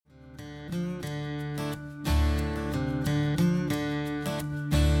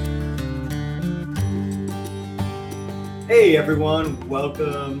Hey everyone,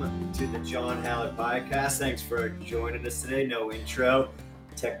 welcome to the John Hallett Podcast. Thanks for joining us today. No intro,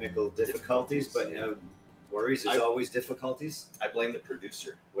 technical difficulties, but no worries. There's always difficulties. I blame the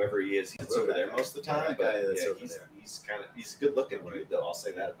producer, whoever he is. He's over there most of the time, but he's a good looking dude though. I'll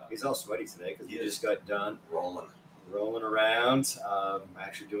say that about him. He's all sweaty today because he just got done rolling around,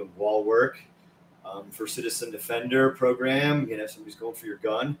 actually doing wall work for Citizen Defender program. You know, somebody's going for your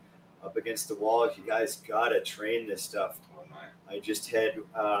gun up against the wall. You guys gotta train this stuff. I just had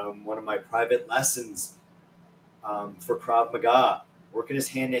one of my private lessons for Krav Maga, working his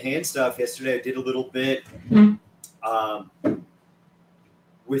hand-to-hand stuff. Yesterday I did a little bit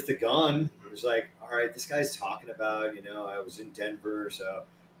with the gun. It was like, all right, this guy's talking about, you know, I was in Denver, so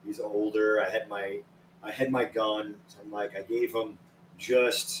he's older. I had my gun. So I'm like, I gave him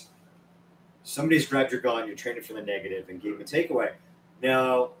just, somebody's grabbed your gun, you're training for the negative, and gave him a takeaway.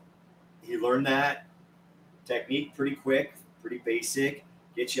 Now, he learned that technique pretty quick, pretty basic,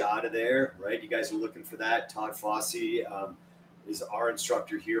 get you out of there, right? You guys are looking for that. Todd Fossey is our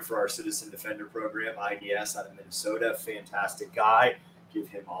instructor here for our Citizen Defender program, IDS out of Minnesota. Fantastic guy. Give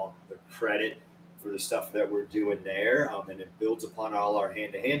him all the credit for the stuff that we're doing there. And it builds upon all our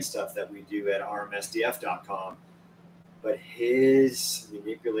hand-to-hand stuff that we do at rmsdf.com. But his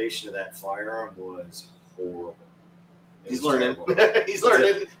manipulation of that firearm was horrible. He's learning. He's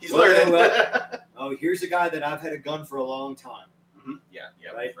learning. Oh, here's a guy that I've had a gun for a long time. Mm-hmm. Yeah.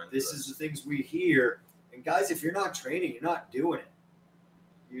 Right. This is the things we hear. And guys, if you're not training, you're not doing it.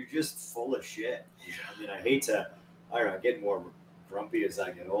 You're just full of shit. Yeah. I mean, I hate to. I don't know. I get more grumpy as I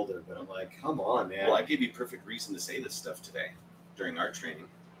get older, but I'm like, come on, man. Well, I gave you perfect reason to say this stuff today during our training.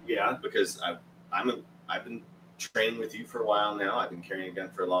 Yeah. Because I've been training with you for a while now. I've been carrying a gun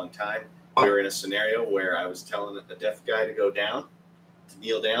for a long time. We were in a scenario where I was telling a deaf guy to go down, to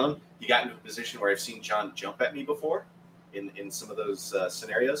kneel down. He got into a position where I've seen John jump at me before in some of those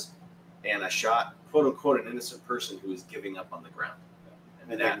scenarios. And I shot, quote unquote, an innocent person who was giving up on the ground.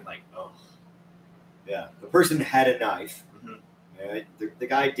 And that, Yeah. The person had a knife. Mm-hmm. The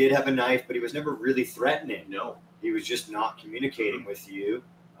guy did have a knife, but he was never really threatening. No. He was just not communicating with you.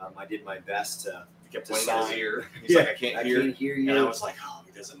 I did my best to. He kept pointing at his ear. He's like, I can't hear you. And I was like,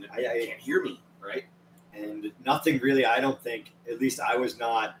 he can't hear me, right? And nothing really, I don't think, at least I was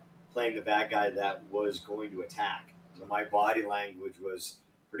not playing the bad guy that was going to attack. So my body language was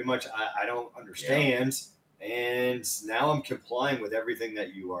pretty much, I don't understand. Yeah. And now I'm complying with everything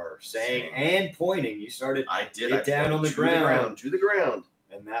that you are saying and pointing. You started get down on the ground. To the ground.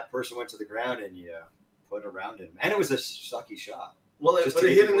 And that person went to the ground and you put around him. And it was a sucky shot. Well, it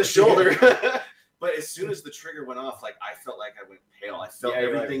hit in the shoulder. But as soon as the trigger went off, like I felt like I went pale. I felt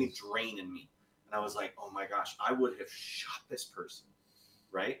everything drain in me. And I was like, oh my gosh, I would have shot this person.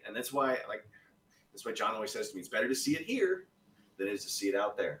 Right? And that's why John always says to me, it's better to see it here than it is to see it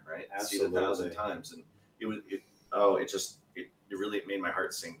out there, right? Absolutely. See it 1,000 times. And it really made my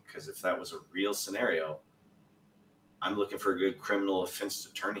heart sink, because if that was a real scenario, I'm looking for a good criminal offense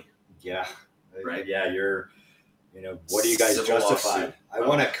attorney. Yeah. Right? Yeah, what do you guys justify? I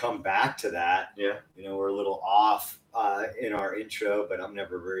want to come back to that. Yeah. We're a little off in our intro, but I'm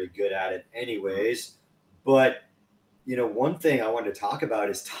never very good at it anyways. But, one thing I wanted to talk about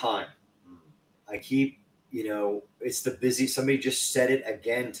is time. I keep, it's the busy. Somebody just said it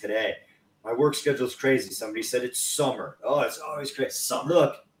again today. My work schedule is crazy. Somebody said it's summer. Oh, it's always crazy. Summer.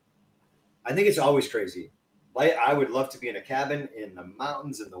 Look, I think it's always crazy. I would love to be in a cabin in the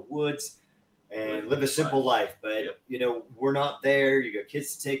mountains, in the woods, and live a simple life. But, we're not there. You got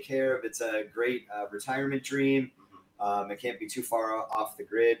kids to take care of. It's a great retirement dream. I can't be too far off the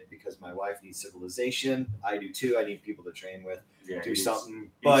grid because my wife needs civilization. I do too. I need people to train with, do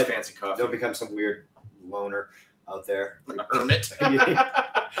something. But fancy coffee. Don't become some weird loner out there. Like a hermit.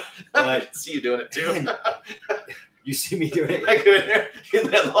 I see you doing it too. Man, you see me doing it. I could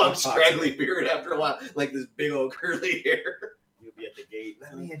in that long straggly beard after a while, like this big old curly hair. At the gate.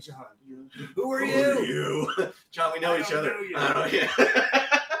 Let me in, John. Who are you? John, we know each other. I don't know you.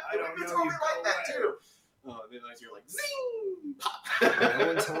 Like that too. Oh, then you're like zing, pop. No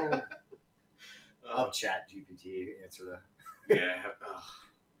one's home. I'll chat GPT answer that.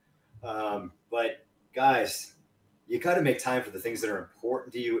 Yeah. But guys, you got to make time for the things that are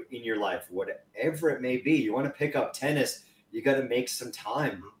important to you in your life, whatever it may be. You want to pick up tennis, you got to make some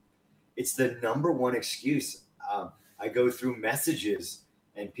time. It's the number one excuse. I go through messages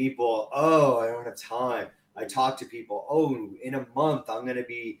and people, I don't have time. I talk to people, in a month, I'm going to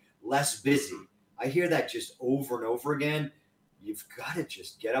be less busy. I hear that just over and over again. You've got to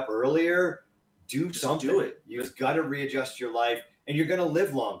just get up earlier, do something. Do it. You've got to readjust your life and you're going to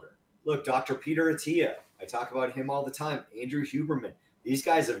live longer. Look, Dr. Peter Attia, I talk about him all the time. Andrew Huberman. These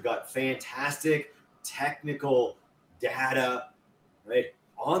guys have got fantastic technical data, right,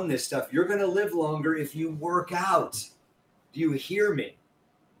 on this stuff. You're going to live longer if you work out. Do you hear me?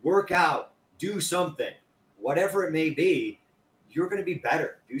 Work out. Do something. Whatever it may be, you're going to be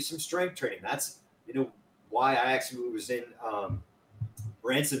better. Do some strength training. That's, why I actually was in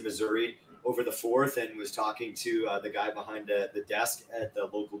Branson, Missouri over the 4th and was talking to the guy behind the desk at the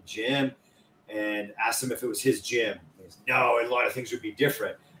local gym and asked him if it was his gym. He goes, no, a lot of things would be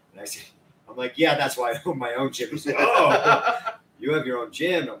different. And I said, I'm like, yeah, that's why I own my own gym. He's like, oh, you have your own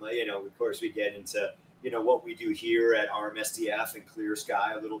gym. I'm like, of course we get into, what we do here at RMSDF and Clear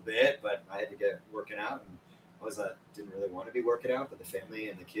Sky a little bit, but I had to get working out and didn't really want to be working out, but the family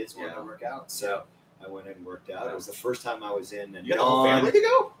and the kids wanted to work out. So I went and worked out. It was the first time I was in. And you had a whole family to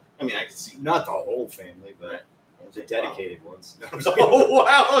go? I mean, I can see. Not the whole family, but the dedicated ones. No, oh,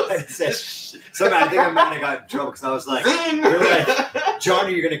 wow. I think I might have got in trouble because I was like, they're like, John,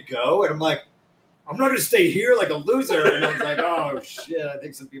 are you going to go? And I'm like, I'm not going to stay here like a loser. And I was like, oh, shit, I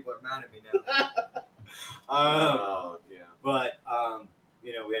think some people are mad at me now. But,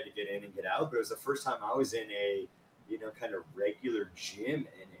 we had to get in and get out. But it was the first time I was in a, kind of regular gym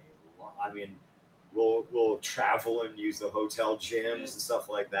We'll travel and use the hotel gyms and stuff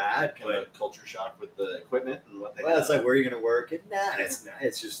like that. Kind of culture shock with the equipment and what they it's like, where are you going to work? And it's not.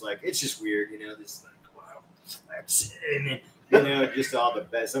 It's just like, it's just weird, this like, wow, just all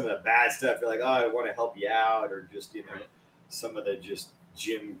some of the bad stuff. You're like, oh, I want to help you out, or just, some of the just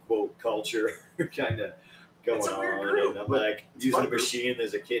gym quote culture kind of going on. And I'm like using a machine.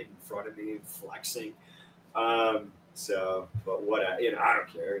 There's a kid in front of me flexing. But what I don't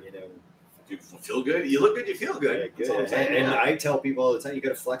care, You feel good. You look good. You feel good. Yeah, good. And I tell people all the time, you got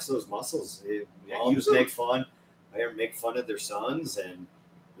to flex those muscles. Moms make fun. I make fun of their sons, and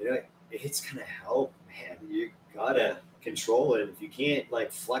it's gonna help, man. You gotta control it. If you can't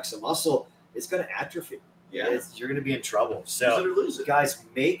flex a muscle, it's gonna atrophy. Yeah, you're gonna be in trouble. So, lose it. Guys,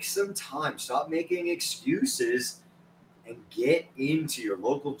 make some time. Stop making excuses, and get into your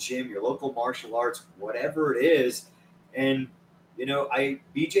local gym, your local martial arts, whatever it is, and.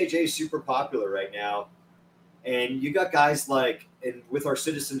 BJJ is super popular right now, and you got guys and with our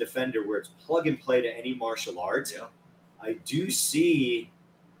Citizen Defender, where it's plug and play to any martial arts. Yeah. I do see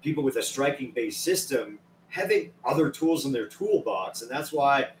people with a striking-based system having other tools in their toolbox, and that's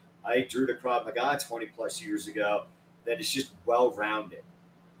why I drew to Krav Maga 20 plus years ago. That it's just well-rounded.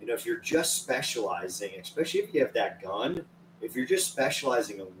 If you're just specializing, especially if you have that gun, if you're just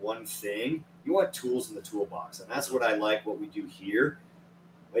specializing in one thing, you want tools in the toolbox. And that's what I like what we do here.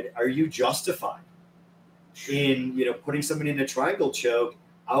 But are you justified in, putting someone in a triangle choke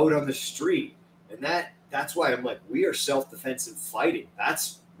out on the street? And that's why I'm like, we are self-defense and fighting.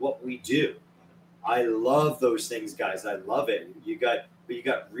 That's what we do. I love those things, guys. I love it. You got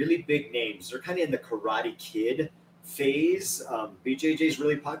really big names. They're kind of in the Karate Kid phase. BJJ is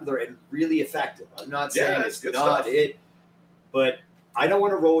really popular and really effective. I'm not saying it's not it, but I don't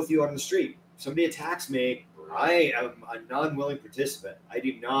want to roll with you on the street. Somebody attacks me, I am a non-willing participant. I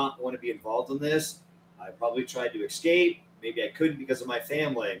do not want to be involved in this. I probably tried to escape. Maybe I couldn't because of my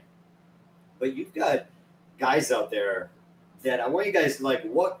family. But you've got guys out there that I want you guys to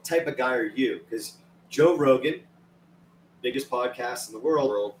what type of guy are you? Because Joe Rogan, biggest podcast in the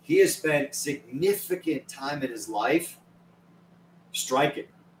world, he has spent significant time in his life striking.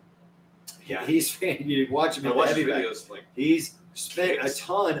 Yeah, you watch him in the heavyweight. He's spent a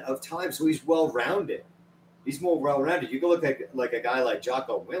ton of time, so he's well-rounded. He's more well-rounded. You go look at a guy like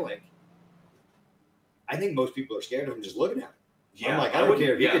Jocko Willink. I think most people are scared of him just looking at him. Yeah, I'm like, I don't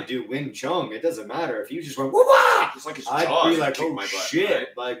care if he could do Wing Chun. It doesn't matter. If you just went, wah-wah! It's like his I'd be like, oh, my shit. Butt,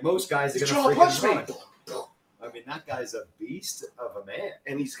 right? Like, most guys are going to freaking run. I mean, that guy's a beast of a man.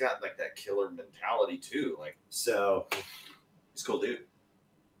 And he's got, that killer mentality, too. So, he's a cool dude.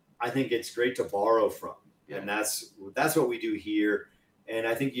 I think it's great to borrow from. And that's what we do here. And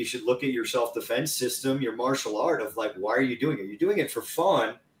I think you should look at your self-defense system, your martial art of why are you doing it? You're doing it for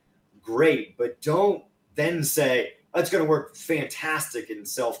fun. Great. But don't then say, it's going to work fantastic in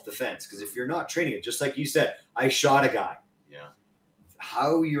self-defense. Because if you're not training it, just like you said, I shot a guy. Yeah.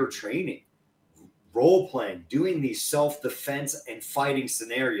 How you're training, role-playing, doing these self-defense and fighting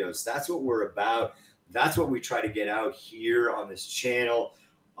scenarios. That's what we're about. That's what we try to get out here on this channel,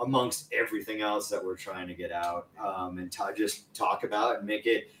 amongst everything else that we're trying to get out, and just talk about and make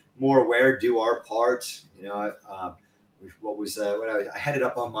it more aware, do our part. I had it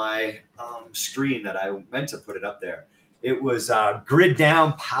up on my screen that I meant to put it up there. It was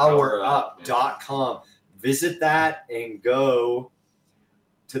griddownpowerup.com. Visit that and go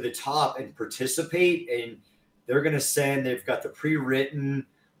to the top and participate, and they're going to send, they've got the pre-written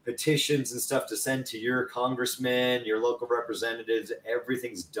petitions and stuff to send to your congressman, your local representatives.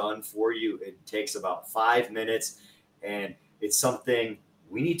 Everything's done for you. It takes about 5 minutes, and it's something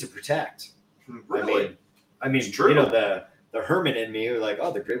we need to protect. Really? I mean, It's true. you know, the hermit in me, like,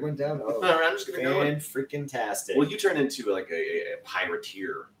 oh, the grid went down. Oh, I'm just gonna go. freaking tastic. Well, you turn into like a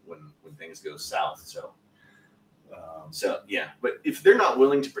pirateer when things go south. So yeah, but if they're not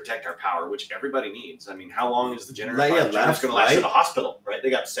willing to protect our power, which everybody needs, I mean, how long is the generator going to last right? at the hospital? Right? They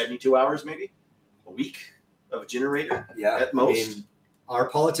got 72 hours, maybe a week of generator. Yeah, at most. I mean, our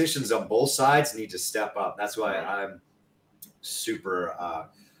politicians on both sides need to step up. That's why I'm super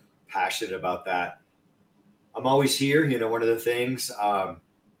passionate about that. I'm always here. You know, one of the things,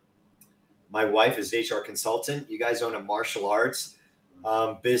 my wife is HR consultant. You guys own a martial arts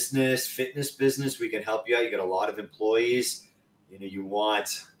business, fitness business. We can help you out. You got a lot of employees. You know, you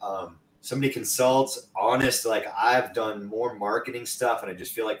want somebody consults, honest, like I've done more marketing stuff and I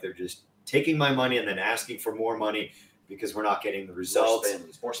just feel like they're just taking my money and then asking for more money because we're not getting the results.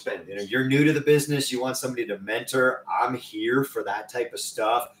 More spend. You know, you're new to the business. You want somebody to mentor. I'm here for that type of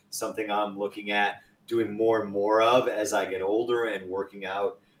stuff. Something I'm looking at doing more and more of as I get older and working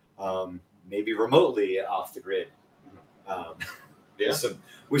out, maybe remotely off the grid.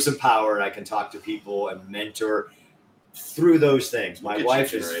 With some power, and I can talk to people and mentor through those things. My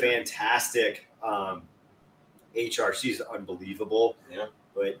wife is fantastic. HR, she's unbelievable. Yeah.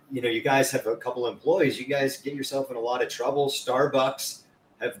 But you know, you guys have a couple of employees. You guys get yourself in a lot of trouble. Starbucks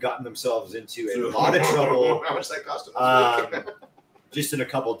have gotten themselves into a lot of trouble. How much that cost them? Just in a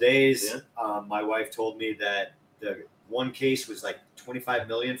couple of days. Yeah. My wife told me that the one case was like $25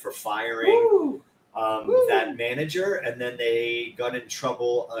 million for firing that manager, and then they got in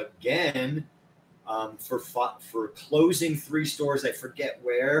trouble again for closing 3 stores. I forget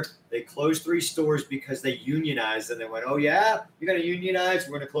where. They closed 3 stores because they unionized, and they went, "Oh yeah, you got to unionize.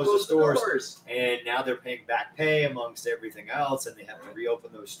 We're going to close the stores." And now they're paying back pay amongst everything else, and they have to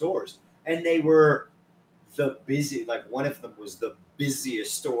reopen those stores. And they were one of them was the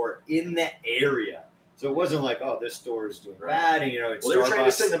busiest store in the area. So it wasn't like, oh, this store is doing bad, and you know, it's they're trying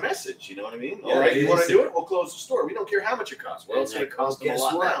to send a message. You know what I mean? Yeah, all right, you want to do it? We'll close the store. We don't care how much it costs. Well, it's going to cost them a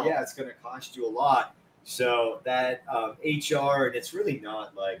lot now. Yeah, it's going to cost you a lot. So that HR, and it's really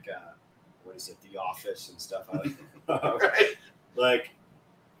not like what is it, The Office and stuff. Right. Like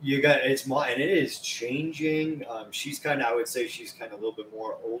you got and it is changing. She's kind of, I would say, she's kind of a little bit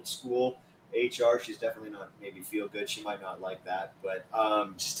more old school. HR, she's definitely not maybe feel good. She might not like that, but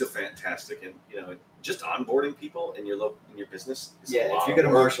she's still fantastic, and you know, just onboarding people in your business. If you go to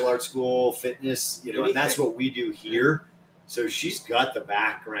martial arts school, fitness, you know, and that's what we do here. So she's got the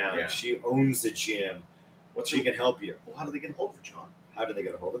background. Yeah. She owns the gym. She can help you. Well, how do they get a hold of her, John? How do they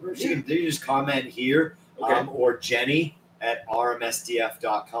get a hold of her? They just comment here, or Jenny at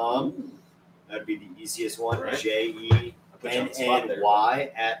rmsdf.com. That'd be the easiest one. Right. JENNY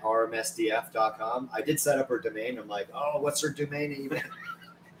at rmsdf.com. I did set up her domain. I'm like, oh, what's her domain even?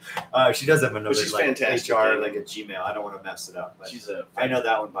 She does have another fantastic HR, like a Gmail. I don't want to mess it up, but I know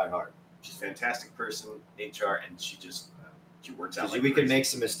that one by heart. She's a fantastic person, HR, and she just she works out. We can make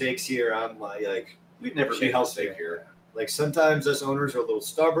some mistakes here. I'm like we'd never made a mistake here. Like sometimes us owners are a little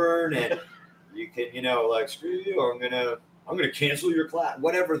stubborn, and you can, you know, like screw you, or I'm gonna cancel your class.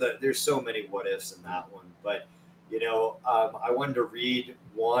 Whatever. There's so many what ifs in that one, but. You know, I wanted to read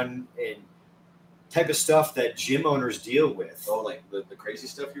one in type of stuff that gym owners deal with. Oh, like the crazy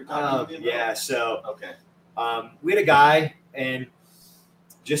stuff you're talking about? Yeah. So, okay. We had a guy, and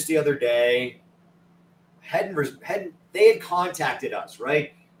just the other day, they had contacted us,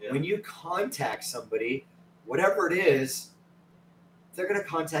 right? Yeah. When you contact somebody, whatever it is, they're going to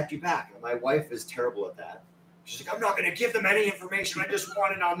contact you back. And my wife is terrible at that. She's like, I'm not going to give them any information. I just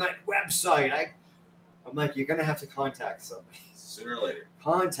want it on that website. I'm like, you're going to have to contact somebody. Sooner or later.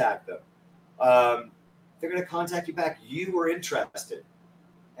 Contact them. They're going to contact you back. You were interested.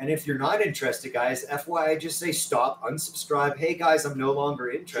 And if you're not interested, guys, FYI, just say stop, unsubscribe. Hey, guys, I'm no longer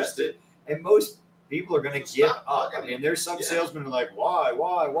interested. And most people are going to give up. I mean, there's some salesmen who are like,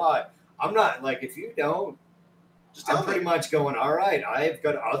 why? I'm not like, if you don't, I'm pretty much going, all right, I've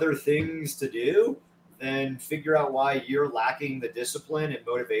got other things to do. Then figure out why you're lacking the discipline and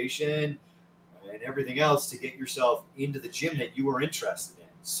motivation and everything else to get yourself into the gym that you were interested in.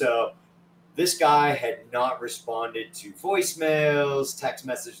 So this guy had not responded to voicemails, text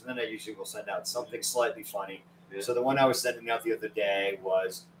messages, and then I usually will send out something slightly funny. Yeah. So the one I was sending out the other day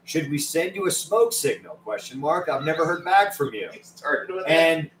was, should we send you a smoke signal? ? I've never heard back from you.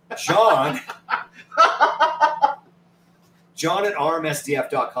 And John John at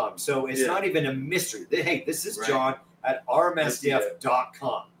rmsdf.com. So it's Yeah. not even a mystery. Hey, this is Right. John at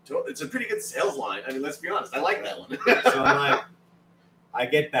rmsdf.com. So it's a pretty good sales line. I mean, let's be honest. I like that one. So I'm like, I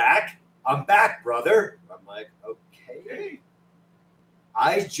get back. I'm back, brother. I'm like, okay. Hey.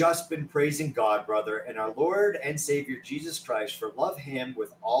 I just been praising God, brother, and our Lord and Savior Jesus Christ for love him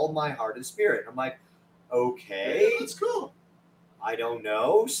with all my heart and spirit. I'm like, okay. Hey, that's cool. I don't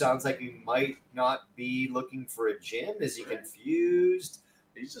know. Sounds like he might not be looking for a gym. Is he confused?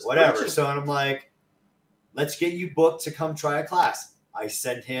 He's just Whatever. preaching. So I'm like, let's get you booked to come try a class. I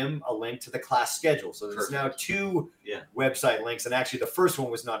sent him a link to the class schedule. So there's now 2 website links. And actually, the first one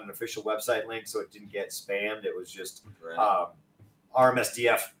was not an official website link, so it didn't get spammed. It was just Right.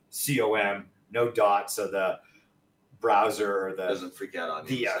 RMSDF.com, no dot. So the browser or Doesn't freak out on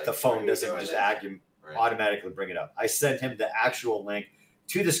you. the phone doesn't just Right. automatically bring it up. I sent him the actual link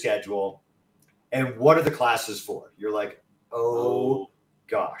to the schedule and what are the classes for. You're like, oh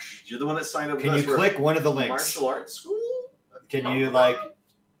gosh. You're the one that signed up. Can with you us for click one of the links? martial arts school? Can you like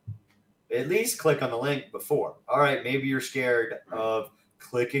at least click on the link before? All right, maybe you're scared of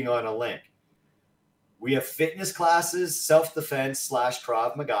clicking on a link. We have fitness classes, self-defense /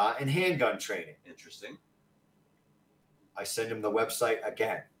 Krav Maga, and handgun training. Interesting. I send him the website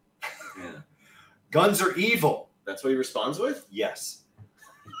again. Yeah. Guns are evil. That's what he responds with? Yes.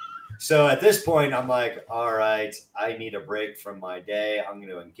 So at this point, I'm like, all right, I need a break from my day. I'm going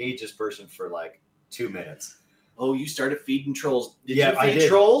to engage this person for like 2 minutes. Oh, you started feeding trolls. Did Yeah, you I feed did.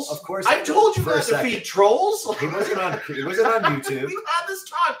 trolls? Of course, I told you for a not to second. feed trolls. He wasn't on YouTube. We had this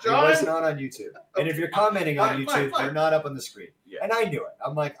talk, It John. was not on YouTube. And if you're commenting on Fine, YouTube, fine. they're not up on the screen. Yeah. And I knew it.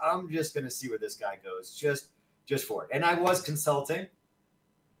 I'm like, I'm just going to see where this guy goes, just for it. And I was consulting.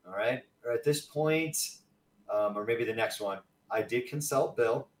 All right. Or at this point, or maybe the next one, I did consult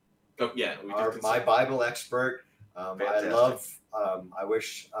Bill, Oh, yeah. We did my Bible expert. I Fantastic. love. I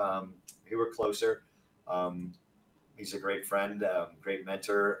wish he were closer. He's a great friend, great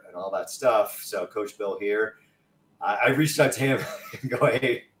mentor, and all that stuff. So, Coach Bill here, I reached out to him and go,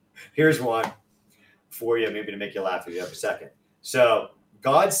 "Hey, here's one for you, maybe to make you laugh if you have a second." So,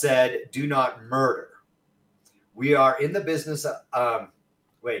 God said, "Do not murder." We are in the business.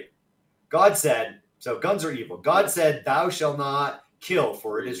 God said, so guns are evil. God said, "Thou shalt not kill,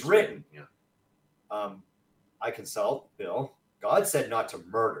 for it is written." Yeah. I consult Bill. God said not to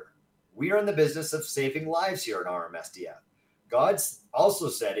murder. We are in the business of saving lives here at RMSDF. God also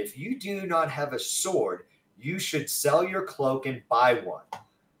said, if you do not have a sword, you should sell your cloak and buy one.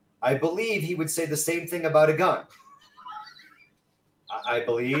 I believe he would say the same thing about a gun. I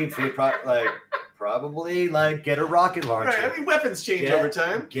believe he'd probably get a rocket launcher. Right. I mean, weapons change over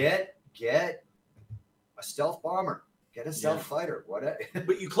time. Get a stealth bomber. Get a stealth fighter. Whatever.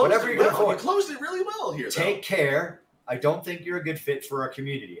 But you closed Whatever it you're gonna well. You afford. closed it really well here. Take care. I don't think you're a good fit for our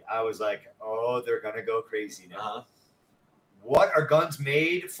community. I was like, oh, they're going to go crazy now. Uh-huh. What are guns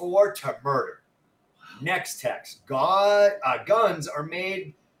made for? To murder. Next text. Guns are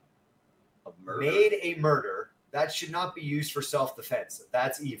made a murder. That should not be used for self-defense.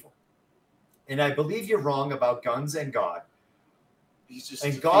 That's evil. And I believe you're wrong about guns and God. He's just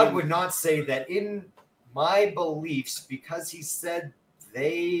And God would not say that in my beliefs, because he said what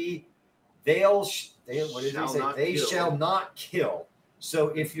did he say? They shall not kill. So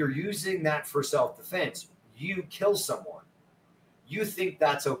if you're using that for self-defense, you kill someone. You think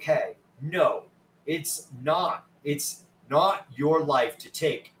that's okay. No, it's not. It's not your life to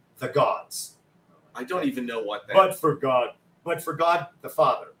take the gods. I don't even know what that. But for God the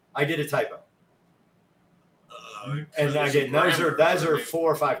Father. I did a typo. And again, those are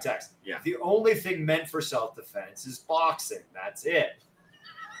 4 or 5 texts. Yeah. The only thing meant for self-defense is boxing. That's it.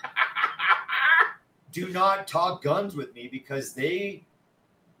 Do not talk guns with me because I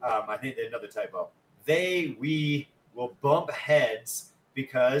think another typo. We will bump heads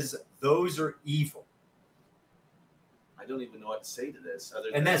because those are evil. I don't even know what to say to this.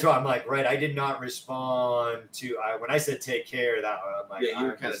 And that's why I'm like, right, I did not respond to, when I said take care, that I'm like, Yeah, you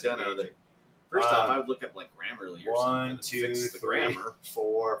were I'm kind of just done out of engaging. First off, I would look up Grammarly or 1, something. 2, and fix the 3, grammar.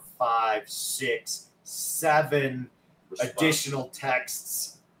 4, 5, 6, 7 Response. additional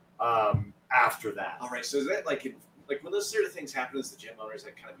texts after that. All right, so is that like when those sort of things happen as the gym owners,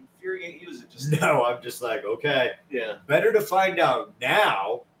 that kind of infuriate you? Is it just No, I'm just like, okay, Yeah, better to find out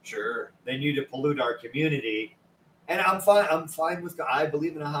now sure. than you to pollute our community. And I'm fine with, I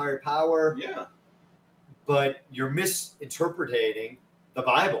believe in a higher power, Yeah, but you're misinterpreting the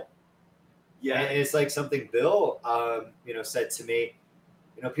Bible. yeah. And it's like something Bill, said to me,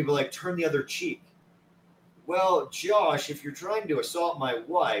 people turn the other cheek. Well, Josh, if you're trying to assault my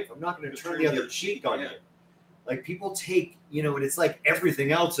wife, I'm not going to turn the other cheek on you. Like people take, and it's like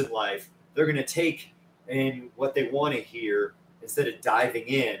everything else in life, they're going to take in what they want to hear instead of diving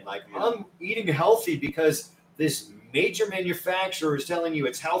in. Like, I'm eating healthy because this major manufacturer is telling you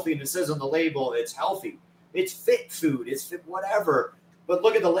it's healthy and it says on the label it's healthy. It's fit food. It's fit whatever. But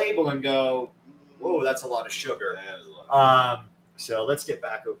look at the label and go, whoa, that's a lot of sugar. That is a lot. So let's get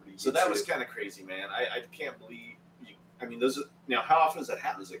back over to you. So that was kind of crazy, man. I can't believe. I mean, those. Now, how often does that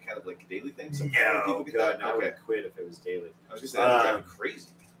happen? Is it kind of like a daily thing? No, God, I would have quit if it was daily. I was just saying, that would be crazy.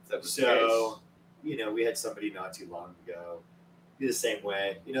 If that was the case. We had somebody not too long ago be the same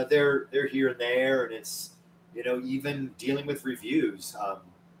way. They're here and there, and it's even dealing with reviews.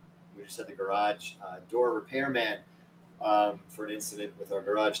 We just had the garage door repairman for an incident with our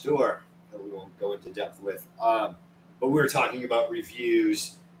garage door that we won't go into depth with. But we were talking about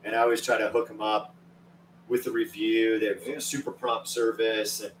reviews, and I always try to hook them up with the review. They have super prompt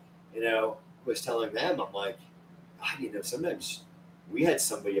service, and was telling them, I'm like, God, sometimes we had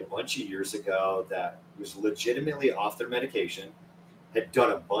somebody a bunch of years ago that was legitimately off their medication, had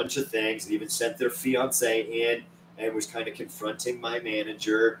done a bunch of things, and even sent their fiance in, and was kind of confronting my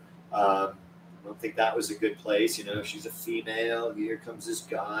manager. I don't think that was a good place. She's a female. Here comes this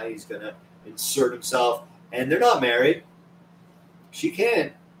guy. He's gonna insert himself. And they're not married. She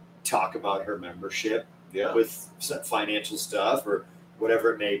can't talk about her membership with some financial stuff or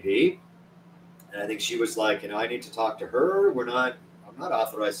whatever it may be. And I think she was like, I need to talk to her. I'm not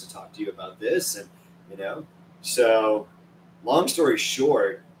authorized to talk to you about this. And, so long story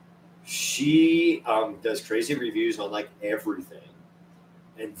short, she does crazy reviews on like everything.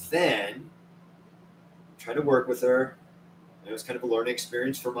 And then trying to work with her. It was kind of a learning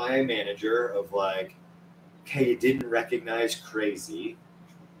experience for my manager of like, okay, you didn't recognize crazy.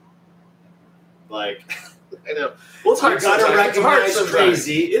 Like, I know. Well, it's hard. You gotta recognize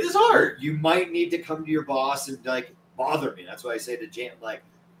crazy. It is hard. You might need to come to your boss and like bother me. That's why I say to Jam, like,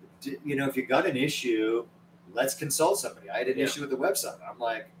 if you got an issue, let's consult somebody. I had an issue with the website. I'm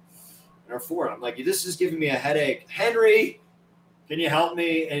like, in our forum, I'm like, this is giving me a headache. Henry, can you help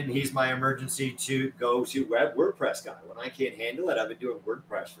me? And he's my emergency to go to WordPress guy. When I can't handle it, I've been doing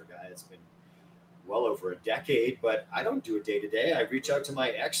WordPress for guys. It's been well over a decade, but I don't do it day to day. I reach out to my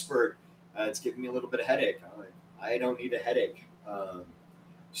expert. It's giving me a little bit of headache. I'm like, I don't need a headache.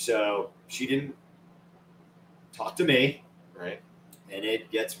 So she didn't talk to me. Right. And it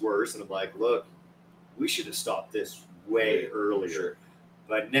gets worse. And I'm like, look, we should have stopped this way earlier. Sure.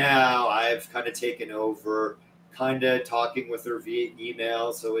 But now I've kind of taken over, kind of talking with her via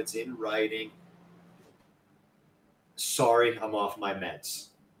email. So it's in writing. Sorry, I'm off my meds.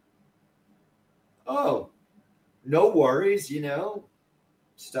 Oh, no worries,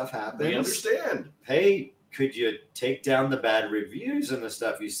 stuff happens. We understand. Hey, could you take down the bad reviews and the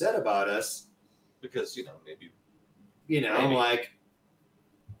stuff you said about us? Because, maybe. Like,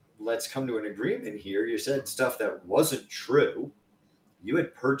 let's come to an agreement here. You said stuff that wasn't true. You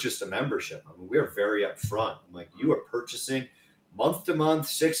had purchased a membership. I mean, we are very upfront. I'm like, you are purchasing month to month,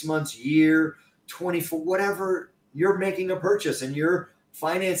 6 months, year, 24, whatever. You're making a purchase and you're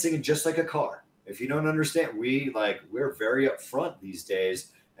financing it just like a car. If you don't understand, we're very upfront these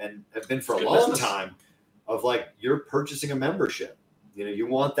days and have been for a long time of like, you're purchasing a membership. You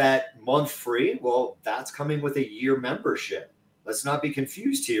want that month free. Well, that's coming with a year membership. Let's not be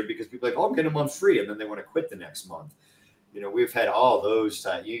confused here because people are like, I'm getting a month free. And then they want to quit the next month. We've had all those,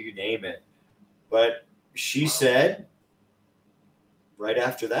 you name it. But she said right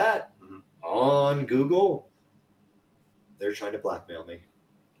after that on Google, they're trying to blackmail me.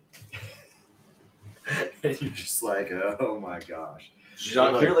 And you're just like, oh my gosh. She's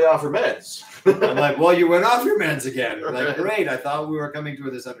not clearly off her meds. I'm like, well, you went off your meds again. I'm like, great. I thought we were coming to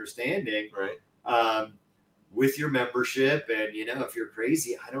this understanding. Right. With your membership. And, if you're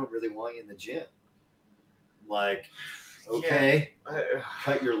crazy, I don't really want you in the gym. Like, okay,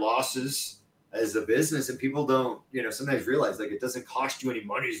 cut your losses as a business. And people don't, sometimes realize like it doesn't cost you any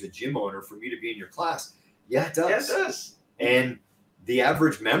money as the gym owner for me to be in your class. Yeah, it does. Yeah, it does. And the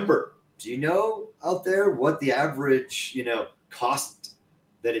average member, do you know out there what the average, cost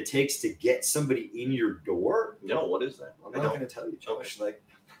that it takes to get somebody in your door? No, what is that? I'm not going to tell you, Josh. Okay.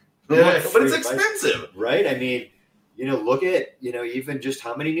 But it's expensive. Right? I mean, look at, even just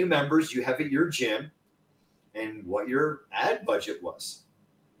how many new members you have at your gym and what your ad budget was.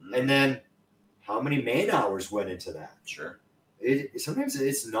 And then how many man hours went into that. Sure. Sometimes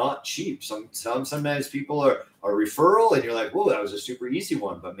it's not cheap. Sometimes people are a referral and you're like, whoa, that was a super easy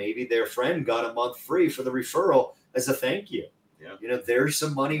one. But maybe their friend got a month free for the referral as a thank you. Yeah. There's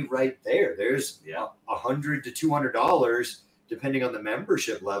some money right there. There's $100 to $200, depending on the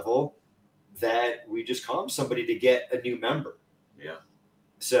membership level, that we just comp somebody to get a new member. Yeah.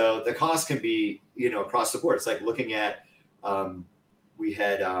 So the cost can be, across the board. It's like looking at, we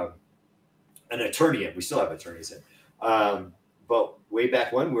had an attorney in, we still have attorneys in. But way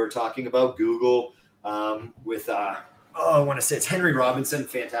back when we were talking about Google with, I want to say it's Henry Robinson,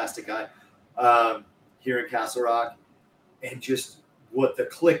 fantastic guy here in Castle Rock, and just what the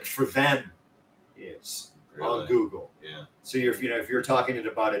click for them is on Google. Yeah. So if you're talking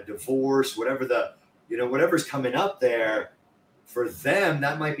about a divorce, whatever whatever's coming up there, for them,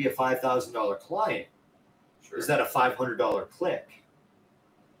 that might be a $5,000 client. Sure. Is that a $500 click?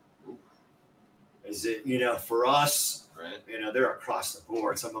 Ooh. Is it, for us, right. They're across the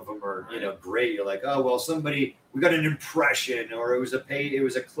board. Some of them are, great. You're like, oh, well, we got an impression, or it was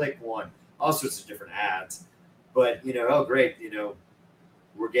a click one, all sorts of different ads. But, oh, great.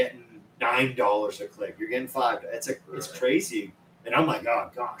 We're getting $9 a click. You're getting $5. It's crazy. And I'm like, oh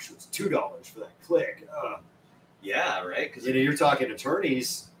gosh, it's $2 for that click. Yeah, right. Because you're talking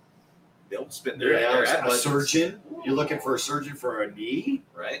attorneys. They'll spend their ad a surgeon. You're looking for a surgeon for a knee,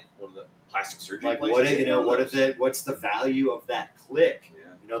 right? One of the plastic surgery. Like places. what's the value of that click?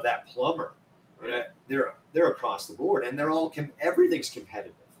 Yeah. That plumber. Right. They're across the board, and they're all everything's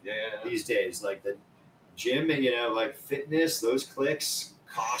competitive. Yeah. These days, like the gym, like fitness, those clicks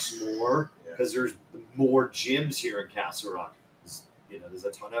cost more because there's more gyms here in Castle Rock. There's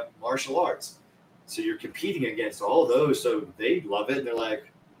a ton of martial arts, so you're competing against all those. So they love it, and they're like,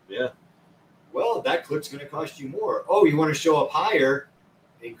 yeah. Well, that click's going to cost you more. Oh, you want to show up higher?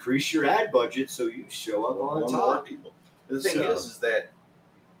 Increase your ad budget so you show up on top. More people. And the thing is that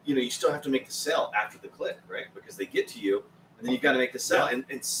you still have to make the sale after the click, right? Because they get to you, and then you've got to make the sale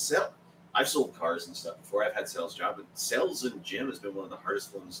and sell. I've sold cars and stuff before. I've had sales job, but sales in gym has been one of the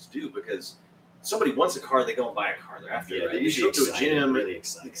hardest ones to do because somebody wants a car, they go and buy a car. They're after it. Right? You show up to a gym, really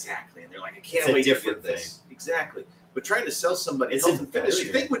excited. Exactly, and they're like, I can't wait to get this. Exactly. But trying to sell somebody health and fitness, you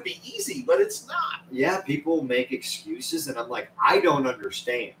think would be easy, but it's not. Yeah, people make excuses, and I'm like, I don't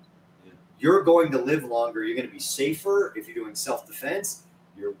understand. Yeah. You're going to live longer. You're going to be safer if you're doing self-defense.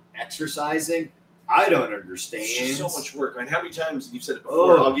 You're exercising. I don't understand. It's so much work. I mean, how many times you've said it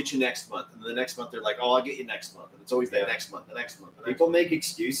before? I'll get you next month, and the next month they're like, "Oh, I'll get you next month," and it's always that next month, the next month. People make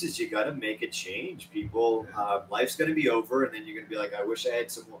excuses. You got to make a change. People, life's going to be over, and then you're going to be like, "I wish I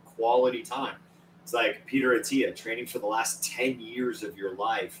had some more quality time." It's like Peter Attia training for the last 10 years of your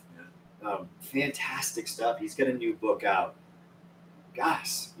life. Fantastic stuff. He's got a new book out.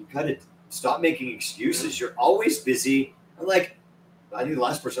 Guys, you got to stop making excuses. You're always busy. I think the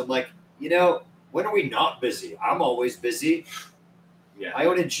last person, I'm like, when are we not busy? I'm always busy. Yeah. I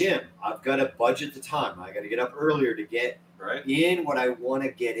own a gym. I've got to budget the time. I got to get up earlier to get in what I want to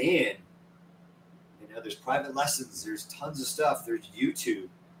get in. There's private lessons. There's tons of stuff. There's YouTube.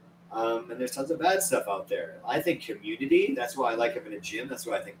 And there's tons of bad stuff out there. I think community, that's why I like having a gym. That's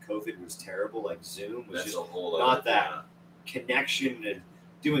why I think COVID was terrible. Like Zoom was just not that connection and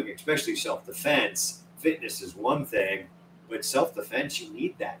doing, especially self-defense. Fitness is one thing, but self-defense, you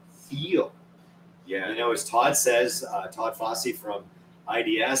need that feel. Yeah. As Todd says, Todd Fossey from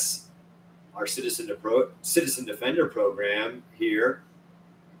IDS, our Citizen Defender program here,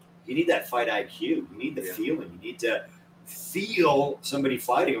 you need that fight IQ. You need the feeling. You need to feel somebody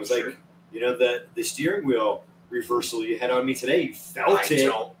fighting. It was like, the steering wheel reversal you had on me today, you felt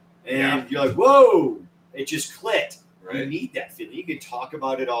it. And you're like, whoa, it just clicked. Right. You need that feeling. You can talk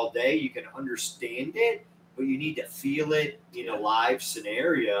about it all day. You can understand it, but you need to feel it in a live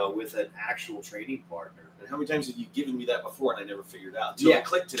scenario with an actual training partner. And how many times have you given me that before and I never figured out until it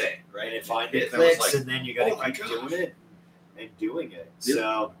clicked today, right? And it finally clicks, and then you got to keep doing it and doing it.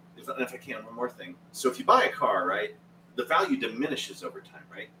 So, if I can, one more thing. So if you buy a car, right, the value diminishes over time,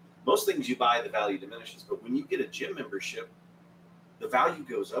 right? Most things you buy, the value diminishes. But when you get a gym membership, the value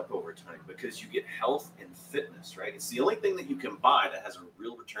goes up over time because you get health and fitness, right? It's the only thing that you can buy that has a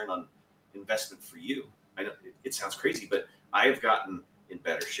real return on investment for you. I know it sounds crazy, but I have gotten in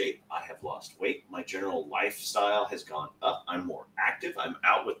better shape. I have lost weight. My general lifestyle has gone up. I'm more active. I'm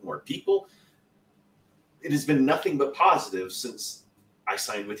out with more people. It has been nothing but positive since I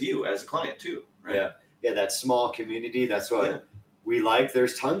signed with you as a client too, right? Yeah, that small community. That's what we like.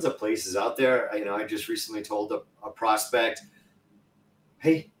 There's tons of places out there. I just recently told a prospect,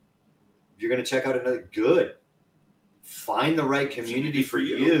 hey, if you're going to check out another find the right community for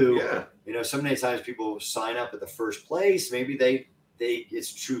you. Yeah. So many times people sign up at the first place. Maybe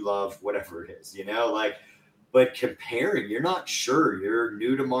it's true love, whatever it is, but comparing, you're not sure. You're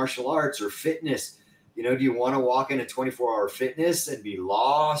new to martial arts or fitness. Do you want to walk into 24-hour fitness and be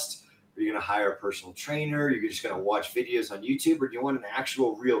lost? Are you going to hire a personal trainer? You're just going to watch videos on YouTube, or do you want an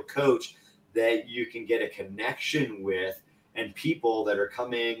actual real coach that you can get a connection with and people that are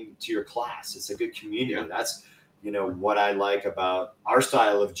coming to your class. It's a good community. Yeah. That's, what I like about our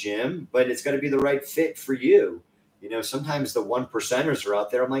style of gym, but it's got to be the right fit for you. Sometimes the 1%ers are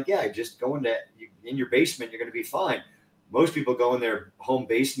out there. I'm like, yeah, just go in your basement, you're going to be fine. Most people go in their home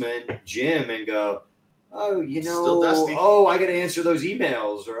basement gym and go, oh, Still dusty. I got to answer those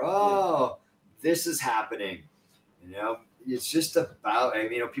emails, or, this is happening. It's just about,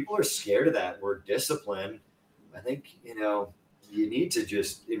 people are scared of that word discipline. I think, you need to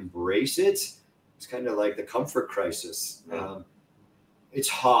just embrace it. It's kind of like the comfort crisis. It's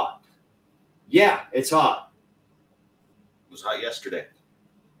hot. Yeah, it's hot. It was hot yesterday.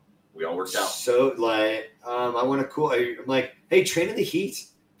 We all worked out. So I want to cool. I'm like, hey, train in the heat.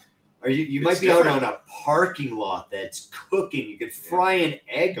 Are you might be different. out on a parking lot that's cooking. You could fry an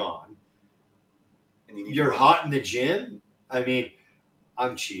egg on. And You're hot in the gym. I mean,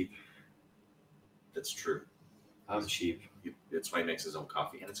 I'm cheap. That's true. I'm cheap. It's why he makes his own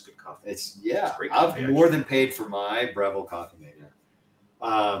coffee, and it's good coffee. It's great I've coffee, more actually. than paid for my Breville coffee maker.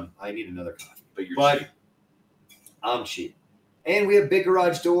 I need another coffee. But you're But cheap. I'm cheap. And we have big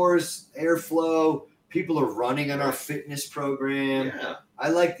garage doors, airflow. People are running on our fitness program. Yeah. I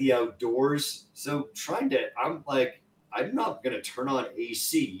like the outdoors. So I'm not going to turn on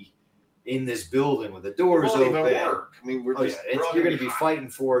AC in this building with the doors It won't open. even work. I mean, we're Oh, just, yeah. You're going to be fighting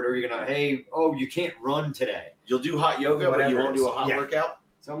for it, or you're going to, you can't run today. You'll do hot yoga, but you Whatever. won't do a hot Yeah. workout.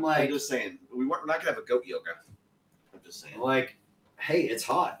 So I'm I'm like, just saying, we're not going to have a goat yoga. I'm just saying. hey, it's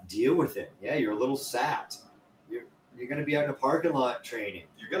hot. Deal with it. Yeah, you're a little sapped. You're going to be out in a parking lot training.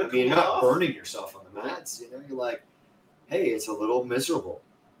 You're going to You're cool not off. burning yourself on the mats. You're like, hey, it's a little miserable.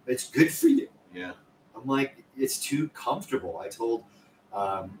 It's good for you. Yeah. I'm like, it's too comfortable. I told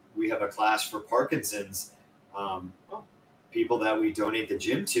we have a class for Parkinson's people that we donate the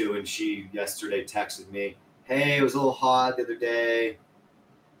gym to, and she yesterday texted me, hey, it was a little hot the other day.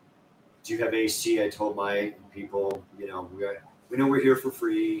 Do you have AC? I told my people, we know we're here for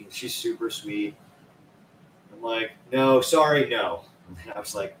free. She's super sweet. I'm like, no, sorry, no. And I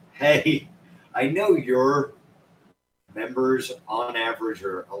was like, hey, I know your members on average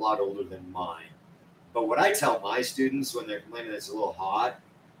are a lot older than mine. But what I tell my students when they're complaining that it's a little hot,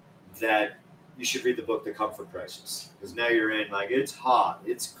 that you should read the book, The Comfort Crisis. Because now you're in, it's hot,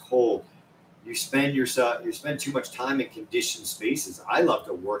 it's cold. You spend too much time in conditioned spaces. I love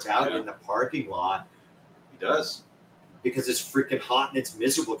to work out in the parking lot. He does. Because it's freaking hot and it's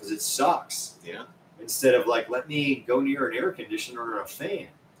miserable because it sucks. Yeah. Instead of let me go near an air conditioner or a fan.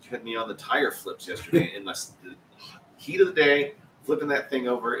 You had me on the tire flips yesterday in the heat of the day, flipping that thing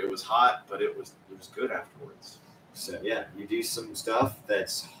over. It was hot, but it was good afterwards. So yeah, you do some stuff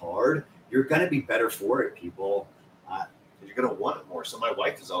that's hard. You're gonna be better for it, people. You're going to want it more. So my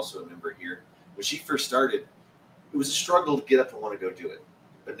wife is also a member here. When she first started, it was a struggle to get up and want to go do it.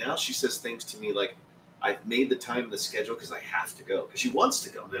 But now she says things to me like, I've made the time in the schedule because I have to go. Because she wants to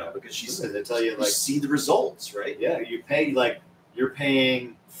go now. Because They tell you see the results, right? yeah, you pay you're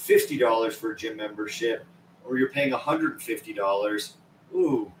paying $50 for a gym membership, or you're paying $150.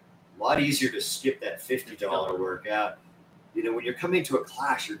 Ooh, a lot easier to skip that $50 workout. When you're coming to a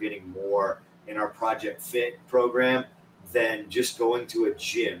class, you're getting more in our Project Fit program than just going to a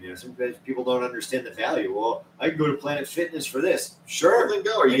gym. Sometimes people don't understand the value. Well, I can go to Planet Fitness for this. Sure, Then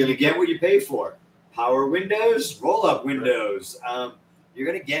go. Are you and going you get what you pay for. Power windows, roll-up windows. You're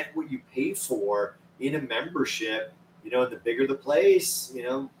going to get what you pay for in a membership. And the bigger the place,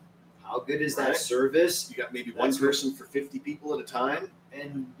 how good is that Right. service? You got maybe one person for 50 people at a time.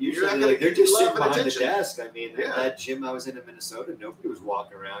 And You're usually not gonna they're get just love sitting and behind the attention. desk. I mean, Yeah. that gym I was in Minnesota, nobody was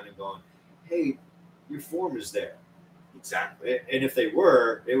walking around and going, hey, your form is there. Exactly. And if they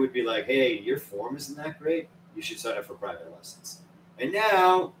were, it would be like, hey, your form isn't that great. You should sign up for private lessons. And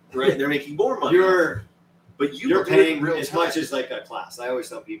now Right. They're making more money. you're you're paying real as time. much as like a class. I always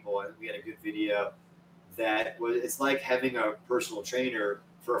tell people, we had a good video that was, it's like having a personal trainer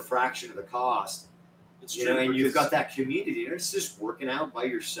for a fraction of the cost. It's And you've because- got that community. It's just working out by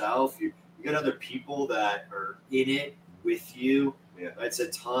yourself. You got other people that are in it with you. Yeah. It's a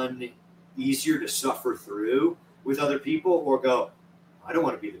ton easier to suffer through with other people, or go, I don't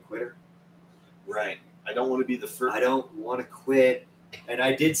want to be the quitter. Right. I don't want to be the first. I don't want to quit. And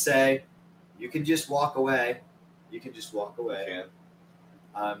I did say, you can just walk away. You can just walk away.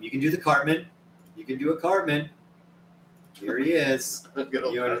 You can do the Cartman. You can do a Cartman. Here he is.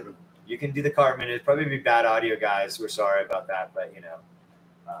 You can do the Cartman. It'd probably be bad audio, guys. We're sorry about that, but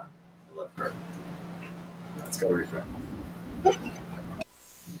I love Cartman. Let's go refresh.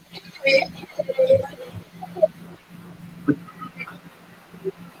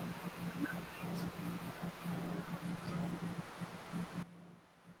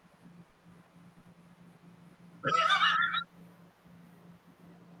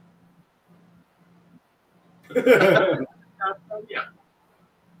 Yeah.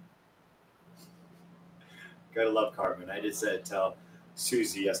 Gotta love Carmen. I just said tell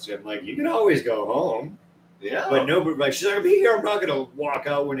Susie yesterday, I'm like, you can always go home. Yeah. But no, but like she's not gonna be here. I'm not gonna walk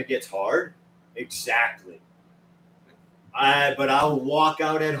out when it gets hard. Exactly. But I'll walk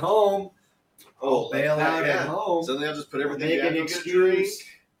out at home. I'll bail out at home. So then I'll just put everything Make down, an go get a drink. excuse.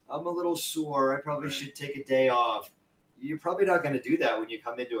 I'm a little sore. I probably should take a day off. You're probably not going to do that when you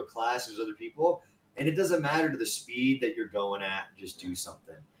come into a class with other people. And it doesn't matter to the speed that you're going at. Just do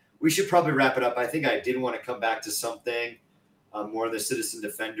something. We should probably wrap it up. I think I did want to come back to something more on the citizen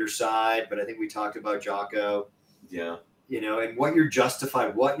defender side, but I think we talked about Jocko. Yeah. You know, and what you're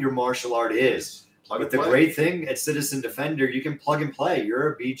justified, what your martial art is. Plug But and the play. great thing at Citizen Defender, you can plug and play.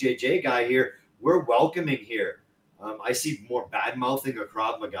 You're a BJJ guy here. We're welcoming here. I see more bad mouthing of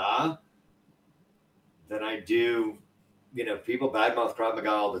Krav Maga than I do. You know, people badmouth Krav Maga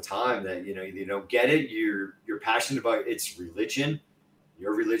all the time. That you don't get it. You're passionate about its religion.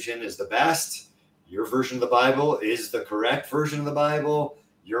 Your religion is the best. Your version of the Bible is the correct version of the Bible.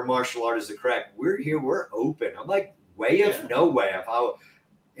 Your martial art is the correct. We're here. We're open. I'm like way of no way.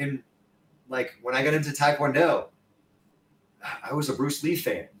 And like when I got into Taekwondo, I was a Bruce Lee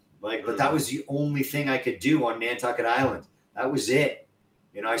fan. But that was the only thing I could do on Nantucket Island. That was it.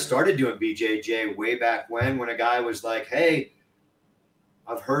 You know, I started doing BJJ way back when a guy was like, hey,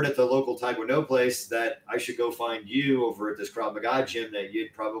 I've heard at the local Taekwondo place that I should go find you over at this Krav Maga gym that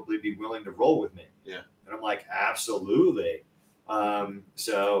you'd probably be willing to roll with me. Yeah. And I'm like, absolutely.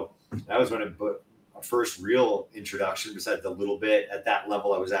 So that was when a first real introduction, besides the little bit at that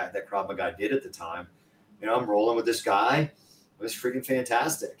level I was at that Krav Maga did at the time. You know, I'm rolling with this guy. It was freaking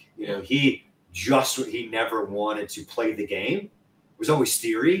fantastic. You know, he never wanted to play the game. It was always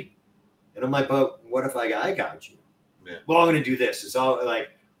theory. And I'm like, but what if I got you? Yeah. Well, I'm going to do this. It's all like,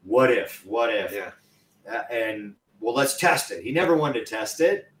 what if? Yeah. And well, let's test it. He never wanted to test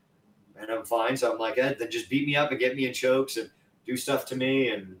it. And I'm fine. So I'm like, then just beat me up and get me in chokes and do stuff to me.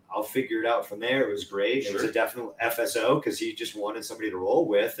 And I'll figure it out from there. It was great. It was a definite FSO because he just wanted somebody to roll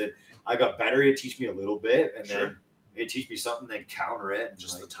with. And I got better. He'd teach me a little bit. And then he'd teach me something, then counter it. And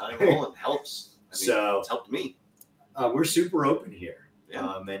Just like, the time rolling helps. I mean, so it's helped me. we're super open here.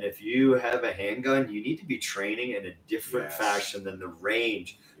 Yeah. And if you have a handgun, you need to be training in a different fashion than the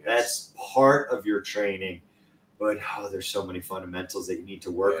range. That's part of your training. But there's so many fundamentals that you need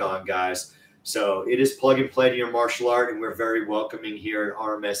to work on, guys. So it is plug and play to your martial art, and we're very welcoming here at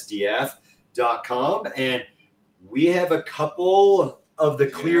rmsdf.com. And we have a couple of the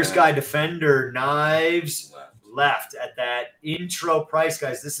Clear Sky Defender knives left at that intro price,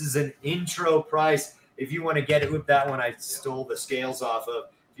 guys. This is an intro price. If you want to get it with that one, I stole the scales off of.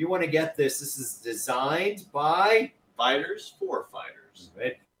 If you want to get this is designed by Fighters for Fighters.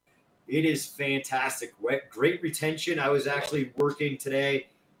 Right? It is fantastic. Great retention. I was actually working today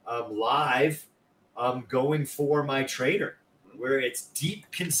live going for my trainer where it's deep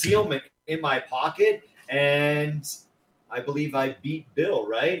concealment in my pocket. And I believe I beat Bill,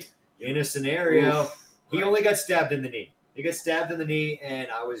 right? In a scenario. He only got stabbed in the knee. He got stabbed in the knee, and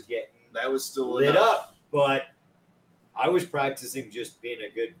I was getting still lit up. But I was practicing just being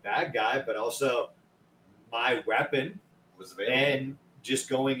a good bad guy, but also my weapon was available. And just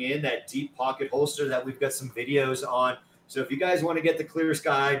going in that deep pocket holster that we've got some videos on. So if you guys want to get the Clear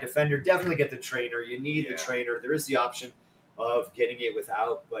Sky Defender, definitely get the trainer. You need the trainer. There is the option of getting it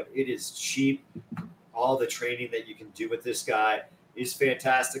without, but it is cheap. All the training that you can do with this guy is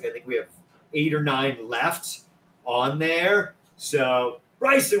fantastic. I think we have 8 or 9 left on there. So,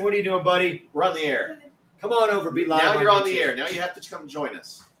 Bryson, what are you doing, buddy? We're on the air. Come on over, be live. Now you're on the air. Now you have to come join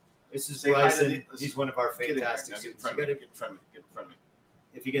us. This is Say Bryson. He's one of our fantastic Get in students. front of me. Get in front of me. Get in front of me.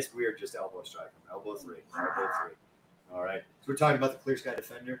 If he gets weird, just elbow strike him. Elbow 3. Elbow 3. All right. So we're talking about the Clear Sky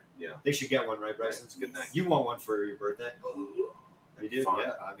Defender. Yeah. They should get one, right, Bryson? It's a good night. You want one for your birthday? You do? Fine.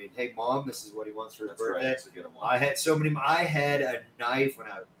 Yeah. I mean, hey, Mom, this is what he wants for his That's right. birthday. That's a good one. I had so many. I had a knife when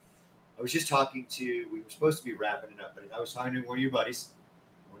I was just talking to. We were supposed to be wrapping it up, but I was talking to one of your buddies,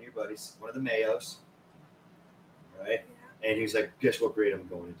 one of the Mayos, right? And he was like, "Guess what grade I'm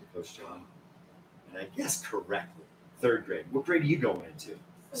going into, Coach John?" And I guessed correctly. 3rd grade. What grade are you going into?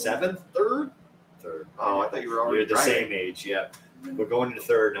 7th? 3rd? 3rd. Oh, I thought you were already You're the driving. same age. Yeah. We're going into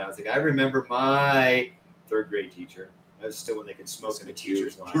 3rd now. I was like, I remember my 3rd grade teacher. That was still when they could smoke in the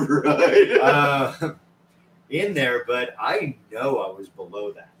teacher's line. Right. In there, but I know I was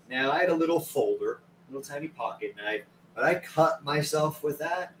below that. Now I had a little folder, little tiny pocket knife, but I cut myself with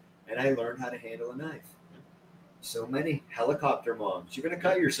that, and I learned how to handle a knife. So many helicopter moms. You're gonna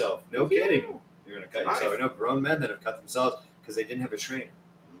cut yourself. No kidding. You're gonna cut yourself. I know grown men that have cut themselves because they didn't have a trainer.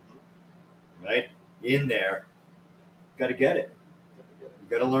 Right in there, got to get it. You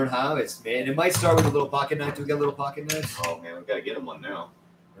got to learn how. It might start with a little pocket knife. Do we got a little pocket knife? Oh man, we gotta get him one now.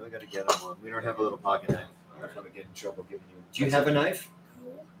 No, we got to get them one. We don't have a little pocket knife. I'm not going to get in trouble giving you. Do you have a knife?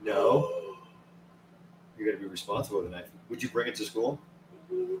 No. You got to be responsible with a knife. Would you bring it to school?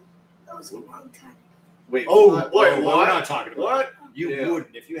 That was a long time. Wait. What? Wait, We're not talking about What? You Yeah.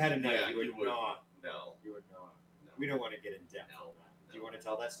 wouldn't. If you had a knife, Yeah, you would you would. not. No. You would not. We don't want to get in depth on that. Do you want to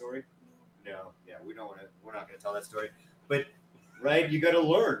tell that story? No. Yeah, we don't want to. We're not going to tell that story. But, right, you got to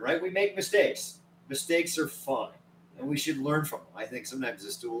learn, right? We make mistakes. Mistakes are fun, and we should learn from them. I think sometimes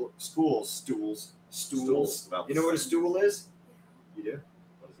the stools. Well, You know what a stool is? You do?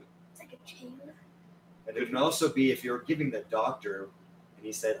 What is it? It's like a chain. And it can also be if you're giving the doctor, and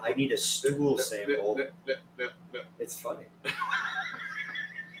he said, "I need a stool sample." It's funny. A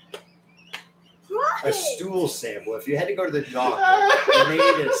Right. stool sample. If you had to go to the doctor and they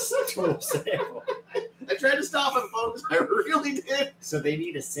need a stool sample, I tried to stop him, folks. I really did. so they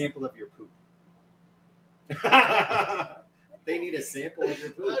need a sample of your poop. They need a sample of your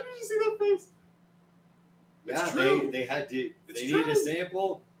How poop. did you see that face? Yeah, It's true. they had to. It's They need true. a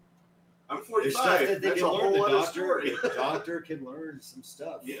sample. I'm There's 45. stuff that they That's can a learn. whole The other doctor, story. the doctor can learn some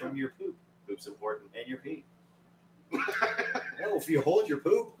stuff Yeah. from your poop Poop's important. and your pee. Oh, if you hold your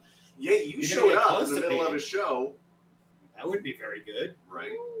poop, Yeah, you You're showed gonna get up in the middle of a constipated. show, that would be very good.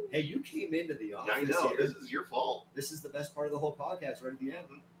 right? Hey, you came into the Yeah, office. I know. here. This is your fault. This is the best part of the whole podcast, right at the end.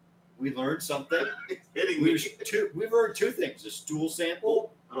 We learned something. It's hitting me. We've learned two things: a stool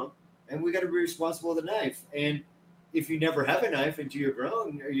sample, Uh-huh. and we got to be responsible with a knife. And if you never have a knife until you're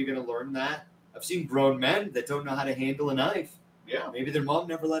grown, are you going to learn that? I've seen grown men that don't know how to handle a knife. Yeah, Maybe their mom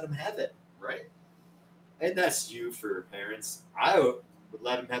never let them have it. right. And that's you for your parents. I would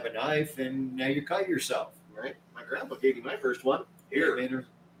let them have a knife, and now you cut yourself. Right. My grandpa gave me my first one. Here.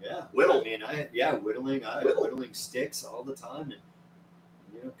 Yeah. Whittle. I mean, whittling. Whittling sticks all the time,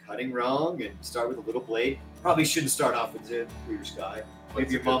 and cutting wrong, and start with a little blade. Probably shouldn't start off with the clear sky. Maybe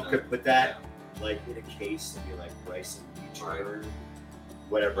What's your a mom good could put that like in a case and be like, Bryson, you Right. turn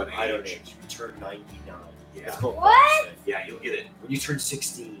whatever. What I don't know. age? You turn 99. Yeah. That's called What? birthday. Yeah, you'll get it. When you turn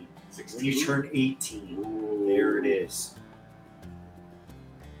 16. 16. When you turn 18. Ooh. There it is.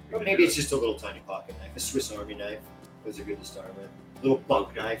 Or maybe it's just a little tiny pocket knife, a Swiss Army knife. Those are good to start with. Little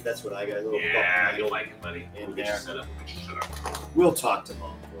buck knife, that's what I got. A little buck Yeah, knife. you'll like it, buddy. In We'll get there. you set up. We'll get you set up. We'll talk to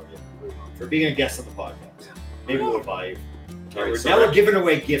mom for you for being a guest on the podcast. Maybe we'll buy you. All right, so Now we're giving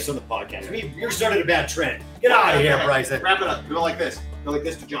away gifts on the podcast. You're starting a bad trend. Get out of here, Bryson. Wrap it up. Go like this. Go like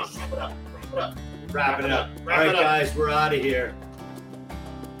this to John. Wrap it up. Wrap it up. Wrap it up. Wrap All right, it up. guys, we're out of here.